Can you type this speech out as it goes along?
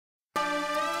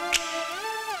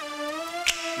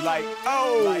Like,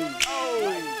 oh.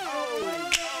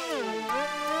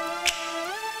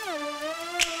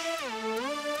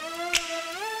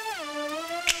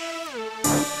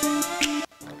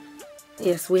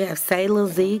 Yes, we have SAY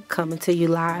LIL'Z coming to you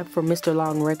live from Mr.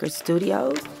 Lawton Records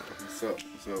studios. What's up?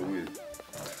 What's up with it?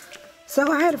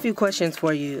 So I had a few questions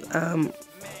for you.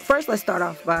 First, let's start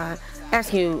off by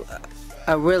asking you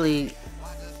a really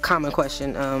common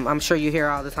question. I'm sure you hear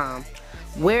all the time.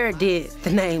 Where did the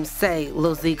name SAY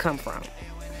LIL'Z come from?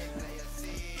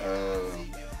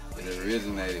 It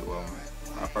originated when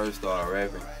I first started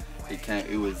rapping.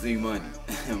 It was Z Money.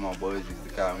 My boys used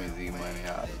to call me Z Money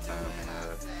all the time, and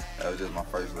that was just my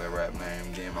first little rap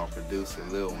name. Then my producer,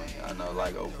 Lil One, I know,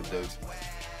 like old production.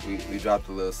 We dropped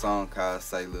a little song called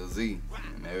Say Lil'Z,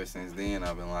 and ever since then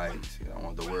I've been like, shit, I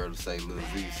want the world to say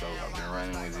Lil'Z, so I've been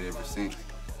running with it ever since.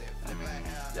 I mean,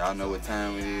 y'all know what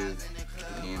time it is.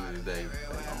 At the end of the day,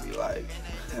 they're gonna be like,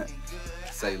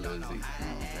 say Lil'Z, you know what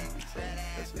I'm saying? So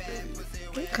that's what that is.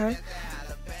 Okay.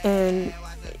 And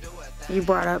you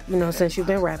brought up, since you've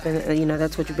been rapping,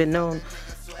 that's what you've been known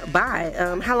by.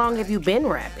 How long have you been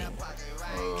rapping? I've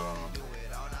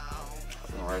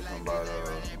been rapping about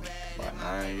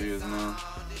 9 years now.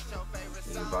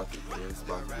 It's about to be 9.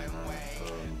 Started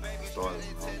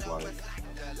when I was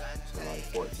like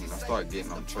 14. I started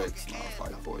getting on tracks when I was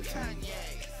like 14.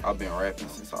 I've been rapping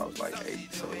since I was like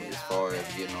 8. So as far as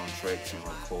getting on tracks and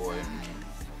recording,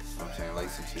 I'm saying,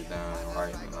 lacing shit down and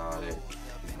writing and all that,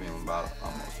 it's been about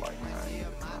almost like 9 years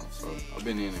now. So I've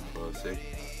been in it for a second,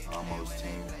 almost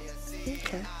 10.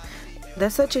 Okay.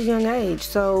 That's such a young age.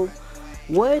 So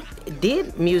what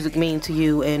did music mean to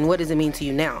you, and what does it mean to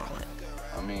you now?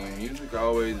 I mean, music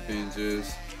always been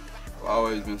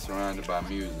surrounded by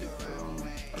music.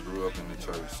 I grew up in the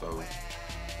church, so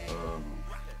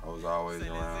I was always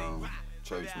around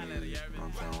church music, you know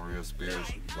what I'm saying, real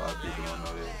spiritual. A lot of people don't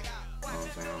know that, you know what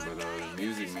I'm saying, but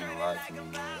music means a lot to me,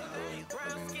 man.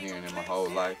 I've been hearing it my whole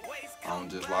life. I don't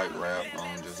just like rap, I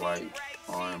don't just like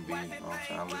R&B, you know what I'm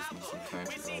saying, I listen to some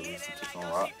country, I listen to some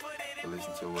rock, I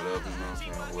listen to whatever, you know what I'm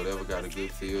saying, whatever got a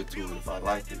good feel to it, if I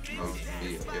like it, you know,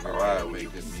 every ride way,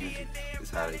 good music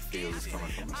is how they feel, it's coming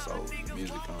from the soul. The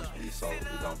music comes from your soul, it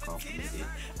don't come from the head.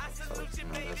 So,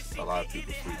 that's a lot of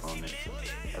people sleep on that, so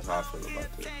that's how I feel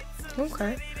about that.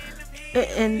 Okay.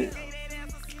 And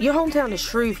your hometown is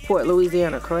Shreveport,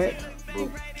 Louisiana, correct? Boop. You know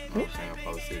what I'm saying,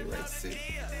 Post City, RACHET-CITY.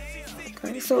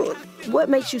 Okay, so what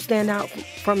makes you stand out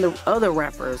from the other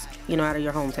rappers, out of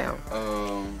your hometown?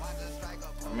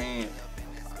 I mean,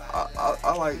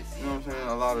 I like, you know what I'm saying,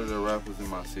 a lot of the rappers in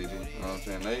my city, you know what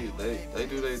I'm saying, they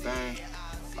do their thing.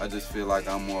 I just feel like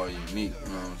I'm more unique,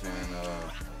 you know what I'm saying.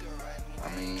 I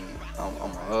mean,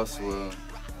 I'm a hustler.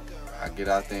 I get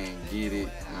out there and get it, you know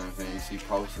what I'm saying. You see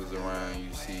posters around,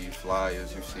 you see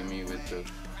flyers, you see me with the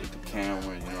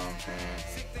camera, you know what I'm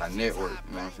saying. I network,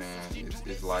 you know what I'm saying.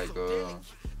 It's like,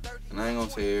 and I ain't gonna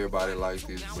say everybody like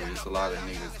this, but it's a lot of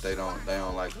niggas, they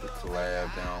don't like the collab,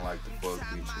 they don't like the fuck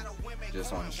with you,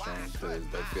 just on the stream, because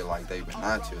they feel like they've been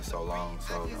out here so long,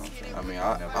 so, you know what I'm saying. I mean,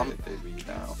 I never let that be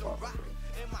down for me.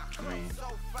 I mean,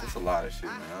 it's a lot of shit,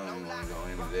 man. I don't even want to go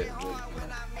into that,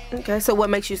 but, Okay, so what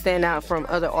makes you stand out from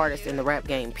other artists in the rap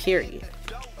game, period?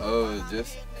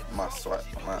 Just my swag,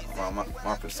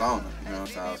 my persona, you know what I'm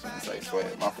saying? I was gonna say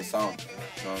swag, my persona,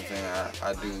 you know what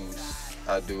I'm saying?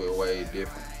 I do it way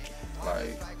different.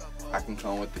 Like, I can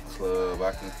come with the club,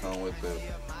 I can come with the,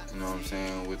 you know what I'm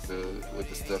saying, with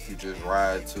the stuff you just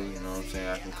ride to, you know what I'm saying?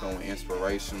 I can come with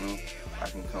inspirational, I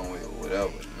can come with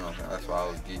whatever, you know what I'm saying? That's what I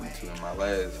was getting to in my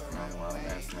last, when I was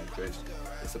answering that question.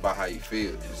 It's about how you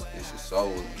feel, it's your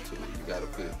soul into it. You gotta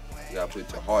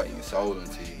put your heart and your soul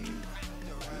into it.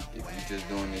 If you just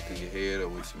doing it through your head or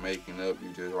what you're making up, you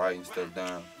just writing stuff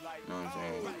down, you know what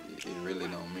I'm saying? It really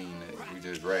don't mean that. You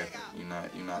just rapping. You're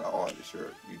not an artist.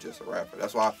 You just a rapper.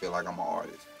 That's why I feel like I'm an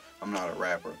artist. I'm not a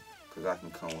rapper, because I can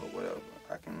come with whatever.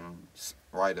 I can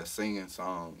write a singing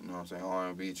song, you know what I'm saying,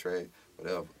 R&B track,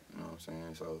 whatever, you know what I'm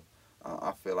saying? So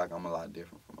I feel like I'm a lot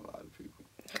different from a lot of people.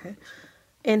 Okay.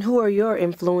 And who are your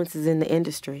influences in the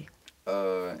industry?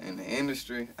 In the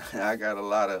industry, I got a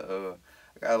lot of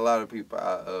people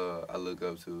I look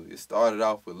up to. It started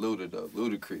off with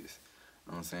Ludacris.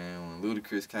 You know what I'm saying? When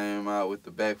Ludacris came out with the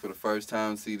Back for the First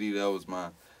Time CD, that was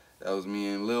me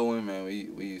and Lil One, man.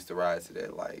 We used to ride to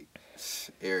that like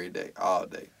every day, all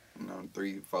day.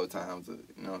 3-4 times, you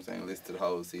know what I'm saying? Listen to the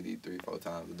whole CD 3-4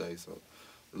 times a day. So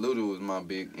Luda was my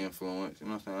big influence, you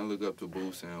know what I'm saying? I look up to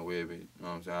Boosie and Webby, you know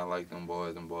what I'm saying? I like them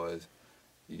boys.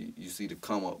 You see the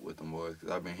come up with them boys, because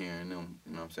I've been hearing them,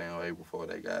 you know what I'm saying, way before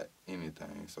they got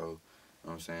anything. So, you know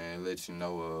what I'm saying, it lets you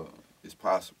know it's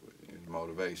possible. It's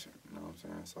motivation. You know what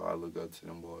I'm saying? So I look up to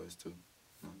them boys too,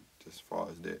 you know, just as far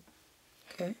as that.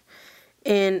 Okay.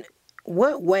 In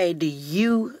what way do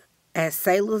you, as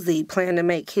SAY LIL'Z, plan to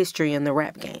make history in the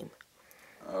rap game?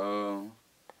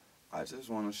 I just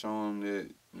want to show them that,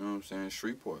 you know what I'm saying,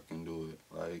 Shreveport can do it.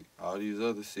 Like, all these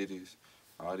other cities,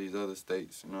 all these other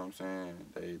states, you know what I'm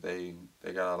saying,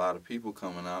 they got a lot of people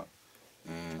coming out,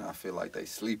 and I feel like they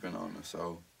sleeping on us.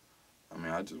 So, I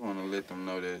mean, I just want to let them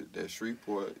know that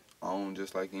Shreveport own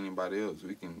just like anybody else.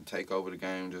 We can take over the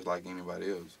game just like anybody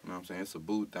else. You know what I'm saying? It's a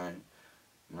boot thing.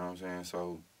 You know what I'm saying?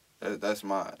 So that's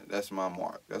my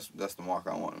mark. That's the mark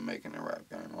I want to make in the rap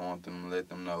game. I want them to let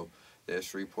them know that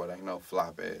Shreveport ain't no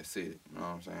flop ass city. You know what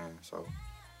I'm saying? So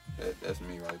that's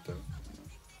me right there.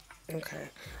 You know? Okay.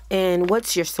 And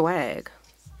what's your swag?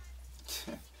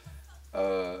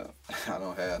 I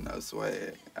don't have no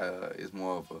swag. It's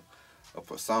more of a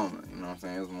persona. You know what I'm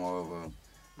saying? It's more of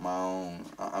my own.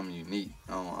 I'm unique.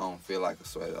 I don't feel like a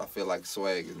swag. I feel like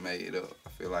swag is made up. I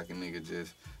feel like a nigga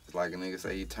just. It's like a nigga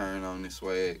say he turn on this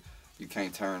swag. You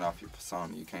can't turn off your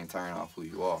persona. You can't turn off who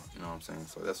you are. You know what I'm saying?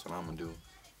 So that's what I'm gonna do.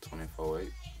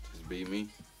 24/8. Just be me.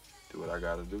 Do what I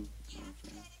gotta do. You know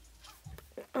what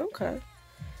I'm saying? Okay.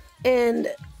 And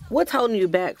what's holding you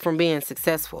back from being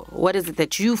successful? What is it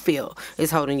that you feel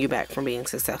is holding you back from being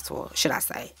successful, should I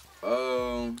say?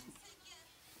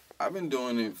 I've been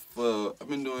doing,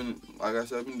 like I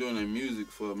said, I've been doing the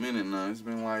music for a minute now. It's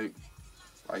been like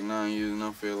 9 years, and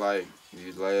I feel like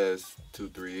these last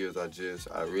 2-3 years,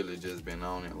 I really just been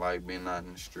on it, like been out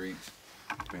in the streets,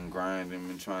 been grinding,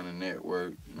 been trying to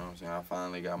network, you know what I'm saying? I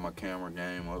finally got my camera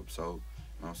game up, so, you know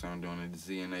what I'm saying, I'm doing it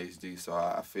Z and HD, so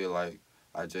I feel like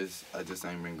I just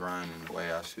ain't been grinding the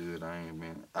way I should.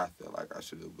 I feel like I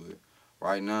should, but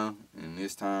right now, in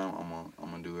this time, I'm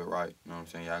gonna do it right, you know what I'm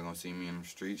saying? Y'all gonna see me in the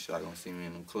streets, y'all gonna see me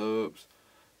in the clubs,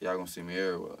 y'all gonna see me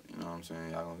everywhere, you know what I'm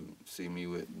saying? Y'all gonna see me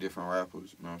with different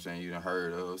rappers, you know what I'm saying? You done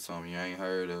heard of, some you ain't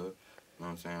heard of, you know what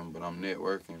I'm saying? But I'm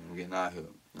networking, I'm getting out here,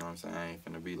 you know what I'm saying? I ain't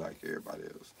finna be like everybody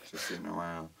else, just sitting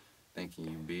around thinking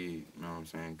you big, you know what I'm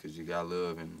saying? Because you got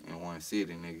love in one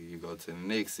city, nigga. You go to the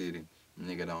next city,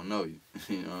 nigga don't know you,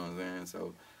 you know what I'm saying?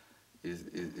 So it's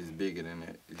bigger than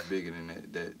that. It's bigger than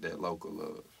that local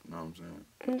love, you know what I'm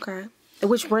saying? Okay.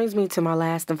 Which brings me to my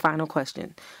last and final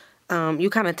question. You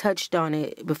kind of touched on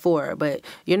it before, but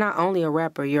you're not only a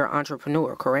rapper, you're an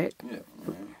entrepreneur, correct? Yeah,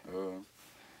 man.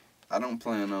 I don't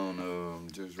plan on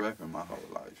just rapping my whole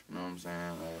life, you know what I'm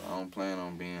saying? I don't plan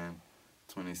on being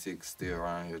 26 still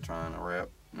around here trying to rap,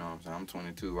 you know what I'm saying? I'm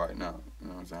 22 right now, you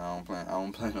know what I'm saying? I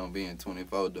don't plan on being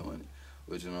 24 doing it,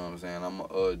 but you know what I'm saying? I'm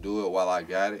gonna do it while I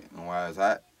got it and while it's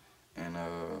hot, and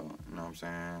you know what I'm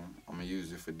saying? I'm gonna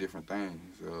use it for different things,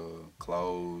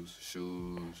 clothes,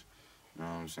 shoes, you know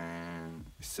what I'm saying,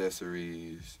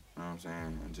 accessories, you know what I'm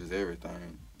saying, and just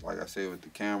everything. Like I said with the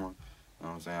camera, you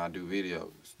know what I'm saying, I do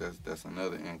videos. That's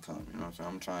another income, you know what I'm saying.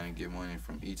 I'm trying to get money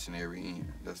from each and every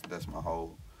end. That's my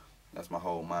whole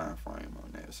mind frame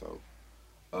on that. So,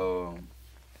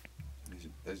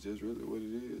 that's just really what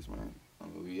it is, man.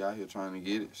 We out here trying to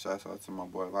get it. Shouts out to my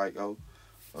boy Lyko.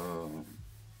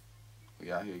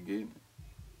 We out here getting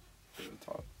it.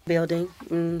 Building,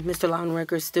 Mr. Lawton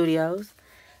Records Studios.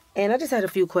 And I just had a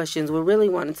few questions. We really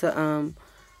wanted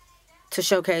to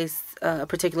showcase a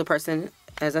particular person.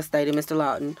 As I stated, Mr.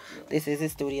 Lawton. Yeah. This is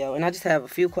his studio. And I just have a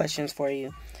few questions for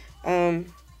you.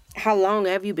 How long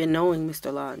have you been knowing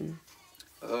Mr. Lawton?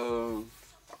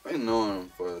 I've been knowing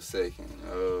him for a second.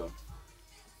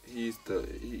 He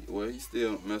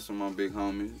still mess with my big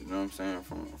homies, you know what I'm saying,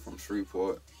 from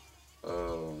Shreveport.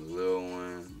 Lil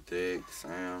One, Dick,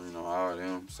 Sam, you know, all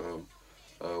them. So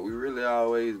we really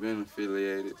always been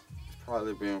affiliated. It's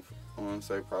probably been, I want to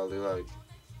say probably like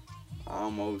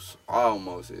almost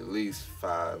at least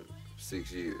 5-6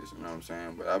 years, you know what I'm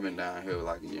saying? But I've been down here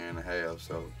like a year and a half,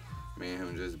 so me and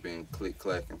him just been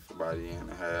click-clacking for about a year and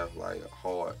a half, like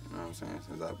hard, you know what I'm saying,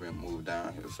 since I've been moved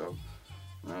down here. So,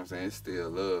 you know what I'm saying, it's still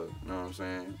love, you know what I'm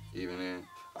saying? Even then,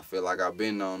 I feel like I've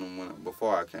been on him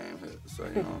before I came here, so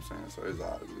you know what I'm saying? So it's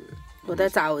all good. Well,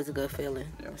 that's always a good feeling.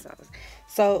 Yeah.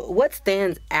 So what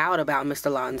stands out about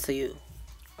Mr. Lawton to you?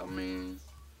 I mean,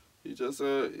 he just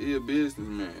he a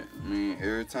businessman. I mean,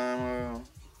 every time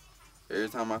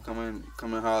I come and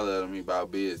holler at him, he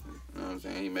about business. You know what I'm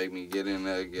saying? He make me get in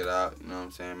there, get out. You know what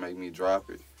I'm saying? Make me drop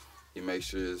it. He make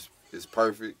sure it's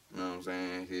perfect. You know what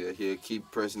I'm saying? He'll keep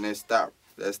pressing that stop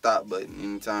button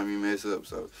anytime you mess up.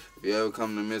 So if you ever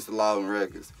come to Mr. Lawton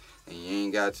Records and you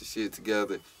ain't got your shit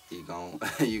together, you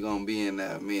gonna be in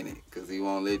there a minute, cause he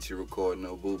won't let you record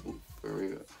no boo boo for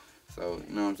real. So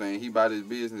you know what I'm saying? He about his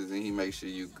business and he make sure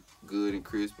you good and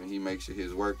crisp, and he makes sure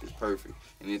his work is perfect.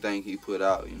 Anything he put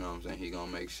out, you know what I'm saying, he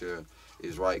gonna make sure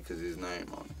it's right because his name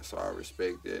on it. So I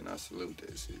respect that and I salute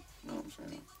that shit. You know what I'm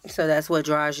saying? So that's what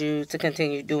draws you to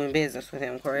continue doing business with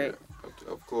him, correct?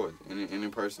 Yeah, of course. Any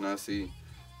person I see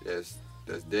that's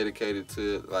dedicated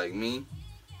to it like me,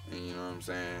 and you know what I'm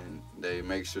saying, they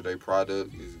make sure their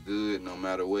product is good no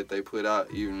matter what they put out,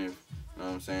 even if, you know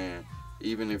what I'm saying,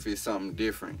 even if it's something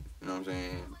different, you know what I'm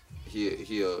saying,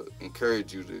 he'll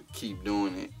encourage you to keep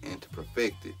doing it and to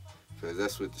perfect it, because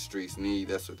that's what the streets need,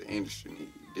 that's what the industry need,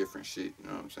 different shit, you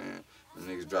know what I'm saying. The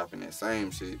niggas dropping that same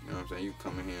shit, you know what I'm saying, you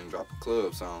come in here and drop a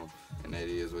club song, and that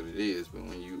is what it is, but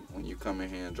when you come in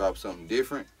here and drop something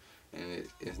different, and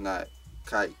it's not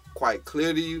quite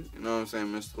clear to you, you know what I'm saying,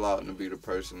 Mr. Lawton will be the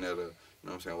person that'll, you know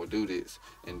what I'm saying, will do this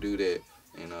and do that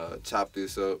and chop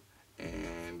this up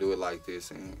and do it like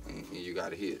this and you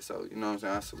got a hit. So, you know what I'm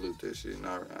saying, I salute that shit and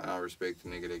I respect the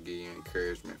nigga that give you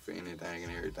encouragement for anything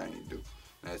and everything you do.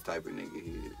 And that's the type of nigga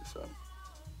he is, so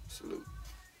salute.